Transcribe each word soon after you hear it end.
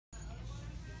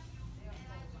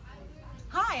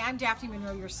Hi, I'm Daphne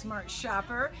Monroe, your smart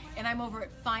shopper, and I'm over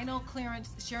at Final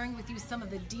Clearance sharing with you some of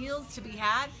the deals to be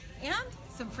had and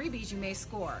some freebies you may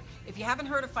score. If you haven't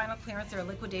heard of Final Clearance, they're a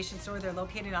liquidation store. They're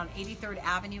located on 83rd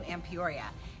Avenue and Peoria,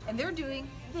 and they're doing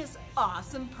this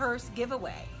awesome purse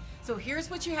giveaway. So here's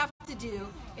what you have to do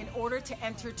in order to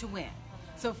enter to win.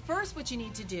 So first, what you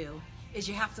need to do is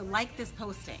you have to like this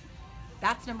posting.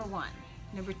 That's number one.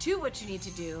 Number two, what you need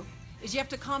to do is you have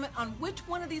to comment on which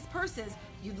one of these purses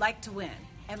you'd like to win.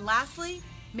 And lastly,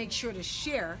 make sure to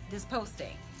share this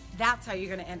posting. That's how you're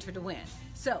gonna enter to win.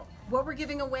 So what we're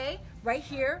giving away right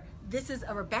here, this is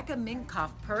a Rebecca Minkoff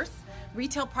purse.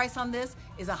 Retail price on this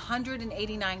is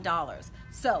 $189.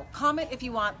 So comment if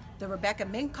you want the Rebecca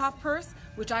Minkoff purse,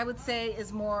 which I would say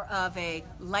is more of a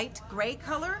light gray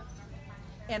color.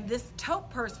 And this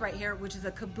taupe purse right here, which is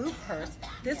a kaboot purse,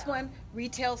 this one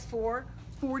retails for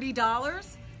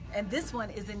 $40. And this one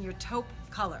is in your taupe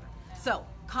color. So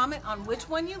comment on which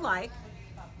one you like,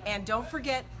 and don't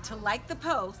forget to like the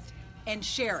post and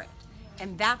share it.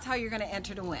 And that's how you're gonna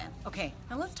enter to win. Okay,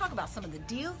 now let's talk about some of the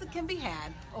deals that can be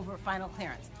had over at Final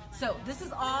Clearance. So this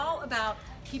is all about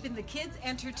keeping the kids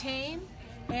entertained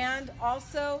and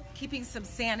also keeping some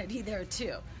sanity there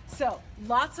too. So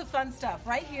lots of fun stuff.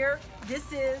 Right here,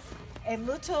 this is a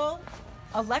little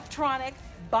electronic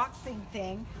boxing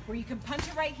thing where you can punch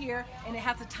it right here, and it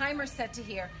has a timer set to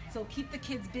here, so keep the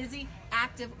kids busy,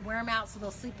 active, wear them out so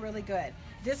they'll sleep really good.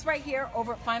 This right here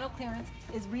over at Final Clearance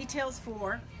is retails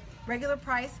for, regular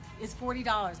price is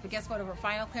 $40, but guess what, over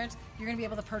Final Clearance you're going to be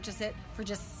able to purchase it for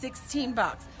just 16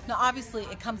 bucks. Now obviously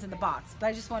it comes in the box, but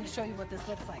I just wanted to show you what this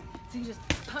looks like. So you just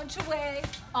punch away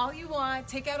all you want,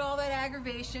 take out all that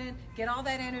aggravation, get all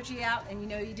that energy out, and you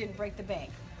know you didn't break the bank.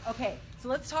 Okay, so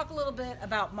let's talk a little bit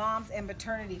about moms and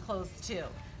maternity clothes too.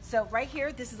 So right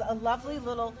here, this is a lovely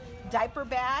little diaper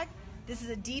bag. This is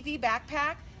a DV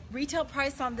backpack. Retail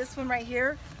price on this one right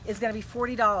here is gonna be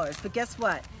 $40, but guess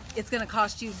what? It's gonna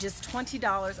cost you just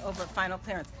 $20 over at Final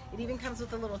Clearance. It even comes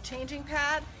with a little changing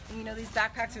pad, and you know these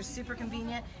backpacks are super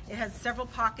convenient. It has several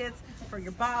pockets for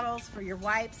your bottles, for your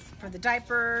wipes, for the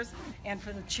diapers, and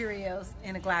for the Cheerios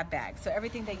in a Glad bag. So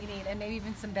everything that you need, and maybe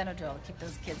even some Benadryl to keep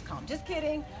those kids calm. Just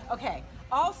kidding. Okay,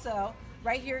 also,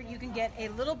 right here you can get a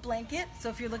little blanket. So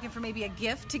if you're looking for maybe a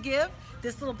gift to give,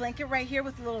 this little blanket right here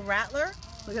with a little rattler,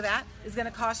 look at that, is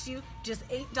gonna cost you just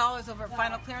 $8 over at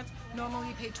Final Clearance. Normally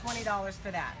you pay $20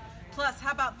 for that. Plus,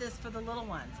 how about this for the little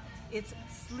ones? It's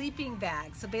sleeping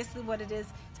bags. So basically what it is,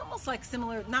 it's almost like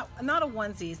similar, not a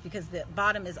onesies because the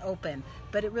bottom is open,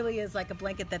 but it really is like a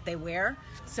blanket that they wear.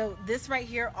 So this right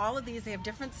here, all of these, they have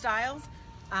different styles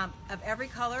of every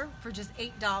color for just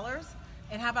 $8.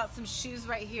 And how about some shoes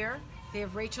right here? They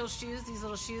have Rachel's shoes, these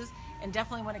little shoes. And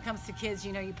definitely when it comes to kids,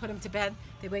 you know, you put them to bed,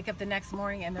 they wake up the next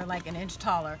morning and they're like an inch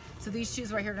taller. So these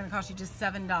shoes right here are gonna cost you just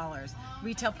 $7.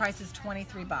 Retail price is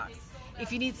 23 bucks.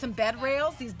 If you need some bed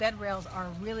rails, these bed rails are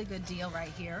a really good deal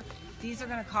right here. These are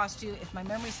gonna cost you, if my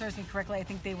memory serves me correctly, I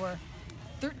think they were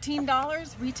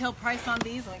 $13. Retail price on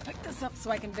these, let me pick this up so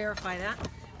I can verify that.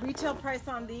 Retail price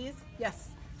on these, yes,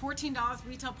 $14.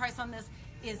 Retail price on this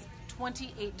is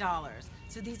 $28.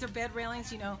 So these are bed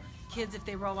railings, you know, kids if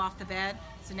they roll off the bed,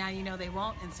 so now you know they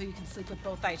won't, and so you can sleep with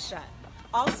both eyes shut.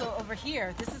 Also over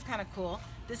here, this is kind of cool.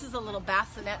 This is a little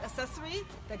bassinet accessory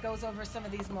that goes over some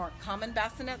of these more common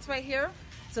bassinets right here.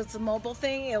 So it's a mobile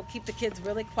thing. It'll keep the kids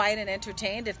really quiet and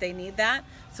entertained if they need that,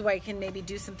 so I can maybe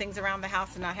do some things around the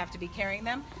house and not have to be carrying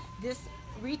them. This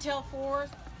retail for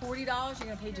 $40, you're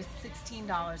gonna pay just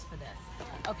 $16 for this.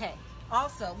 Okay.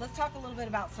 Also, let's talk a little bit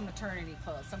about some maternity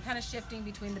clothes. So I'm kind of shifting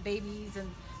between the babies and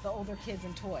the older kids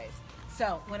and toys.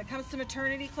 So when it comes to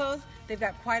maternity clothes, they've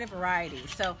got quite a variety.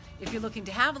 So if you're looking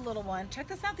to have a little one, check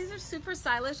this out. These are super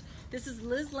stylish. This is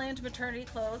Liz Lange maternity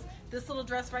clothes. This little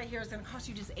dress right here is gonna cost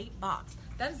you just $8.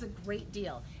 That is a great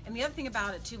deal. And the other thing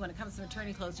about it too, when it comes to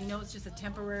maternity clothes, you know it's just a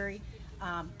temporary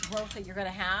growth that you're gonna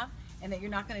have, and that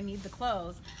you're not going to need the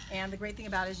clothes. And the great thing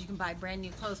about it is you can buy brand new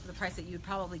clothes for the price that you'd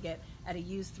probably get at a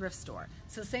used thrift store.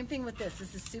 So same thing with this.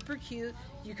 This is super cute.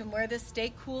 You can wear this,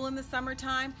 stay cool in the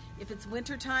summertime. If it's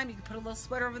winter time, you can put a little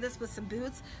sweater over this with some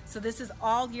boots. So this is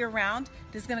all year round.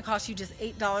 This is going to cost you just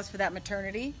 $8 for that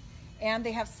maternity. And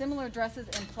they have similar dresses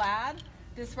in plaid.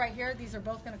 This right here, these are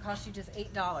both going to cost you just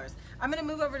 $8. I'm going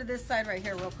to move over to this side right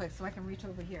here real quick so I can reach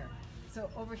over here. So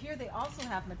over here they also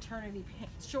have maternity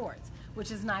shorts,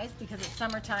 which is nice because it's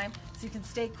summertime, so you can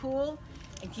stay cool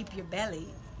and keep your belly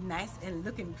nice and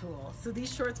looking cool. So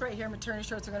these shorts right here, maternity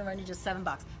shorts, are gonna run you just $7.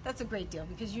 That's a great deal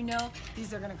because you know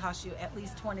these are gonna cost you at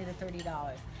least $20 to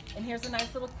 $30. And here's a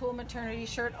nice little cool maternity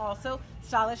shirt also,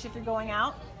 stylish if you're going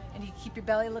out, and you keep your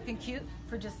belly looking cute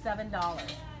for just $7.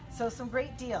 So some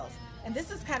great deals. And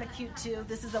this is kind of cute too.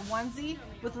 This is a onesie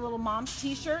with a little mom's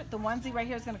t-shirt. The onesie right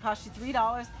here is going to cost you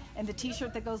 $3, and the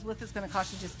t-shirt that goes with it is going to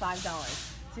cost you just $5.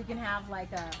 So you can have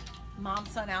like a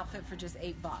mom-son outfit for just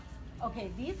 $8.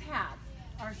 Okay, these hats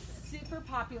are super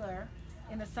popular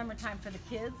in the summertime for the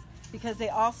kids because they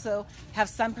also have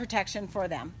sun protection for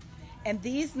them. And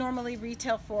these normally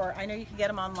retail for, I know you can get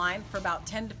them online for about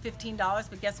 $10 to $15,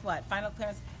 but guess what? Final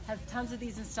Clearance has tons of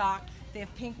these in stock. They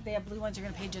have pink, they have blue ones. You're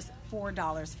going to pay just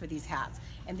 $4 for these hats.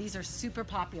 And these are super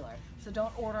popular. So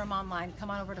don't order them online. Come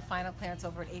on over to Final Clearance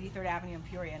over at 83rd Avenue in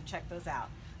Peoria and check those out.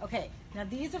 Okay, now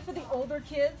these are for the older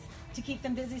kids to keep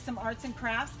them busy, some arts and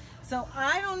crafts. So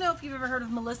I don't know if you've ever heard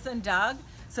of Melissa and Doug.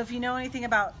 So if you know anything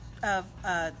about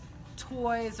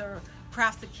toys or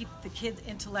crafts that keep the kids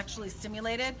intellectually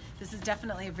stimulated, this is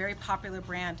definitely a very popular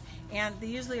brand. And they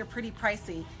usually are pretty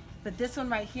pricey. But this one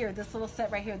right here, this little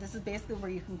set right here, this is basically where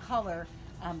you can color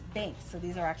banks. So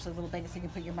these are actually little banks, so you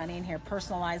can put your money in here,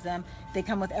 personalize them. They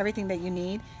come with everything that you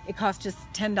need. It costs just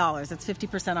 $10. That's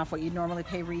 50% off what you'd normally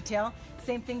pay retail.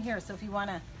 Same thing here. So if you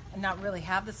want to not really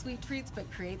have the sweet treats, but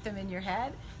create them in your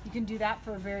head, you can do that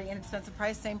for a very inexpensive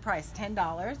price. Same price,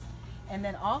 $10. And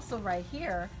then also right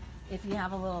here, if you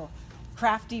have a little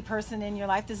crafty person in your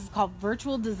life, this is called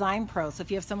Virtual Design Pro. So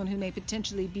if you have someone who may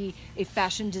potentially be a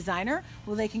fashion designer,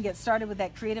 well, they can get started with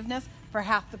that creativeness for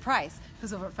half the price,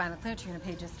 because over at Final Clearance you're going to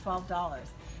pay just $12.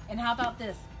 And how about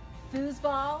this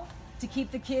foosball to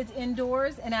keep the kids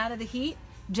indoors and out of the heat?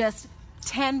 Just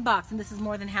 $10, and this is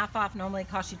more than half off. Normally it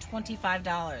costs you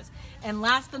 $25. And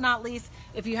last but not least,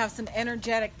 if you have some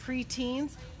energetic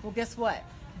preteens, well, guess what?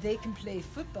 They can play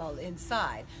football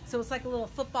inside. So it's like a little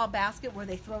football basket where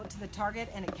they throw it to the target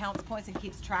and it counts points and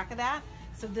keeps track of that.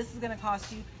 So this is going to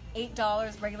cost you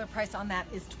 $8. Regular price on that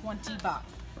is $20.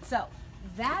 So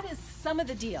that is some of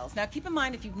the deals. Now keep in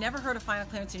mind, if you've never heard of Final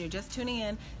Clearance and you're just tuning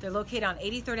in, they're located on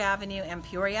 83rd Avenue in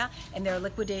Peoria, and they're a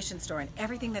liquidation store, and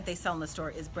everything that they sell in the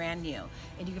store is brand new.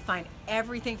 And you can find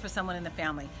everything for someone in the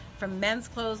family, from men's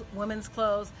clothes, women's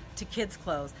clothes, to kids'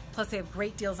 clothes. Plus they have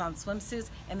great deals on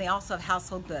swimsuits, and they also have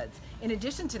household goods. In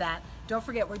addition to that, don't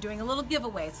forget we're doing a little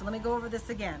giveaway, so let me go over this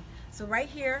again. So right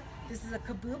here, this is a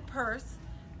Kaboom purse.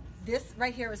 This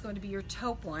right here is going to be your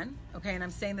taupe one, okay, and I'm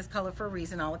saying this color for a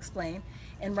reason, I'll explain.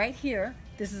 And right here,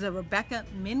 this is a Rebecca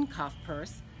Minkoff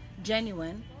purse,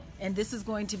 genuine, and this is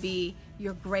going to be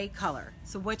your gray color.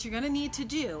 So what you're going to need to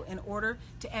do in order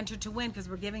to enter to win, because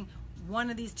we're giving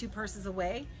one of these two purses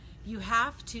away, you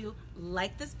have to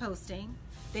like this posting,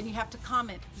 then you have to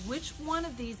comment which one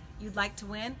of these you'd like to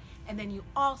win, and then you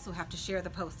also have to share the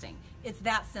posting. It's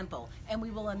that simple. And we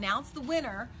will announce the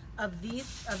winner of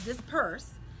this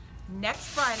purse next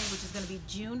Friday, which is going to be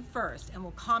June 1st, and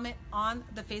we'll comment on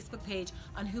the Facebook page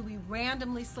on who we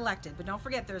randomly selected. But don't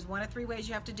forget, there's 1 of 3 ways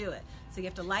you have to do it. So you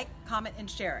have to like, comment, and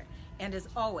share it. And as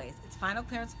always, it's Final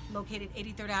Clearance, located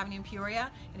 83rd Avenue in Peoria.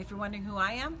 And if you're wondering who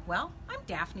I am, well, I'm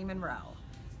Daphne Monroe,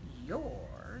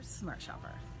 your smart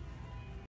shopper.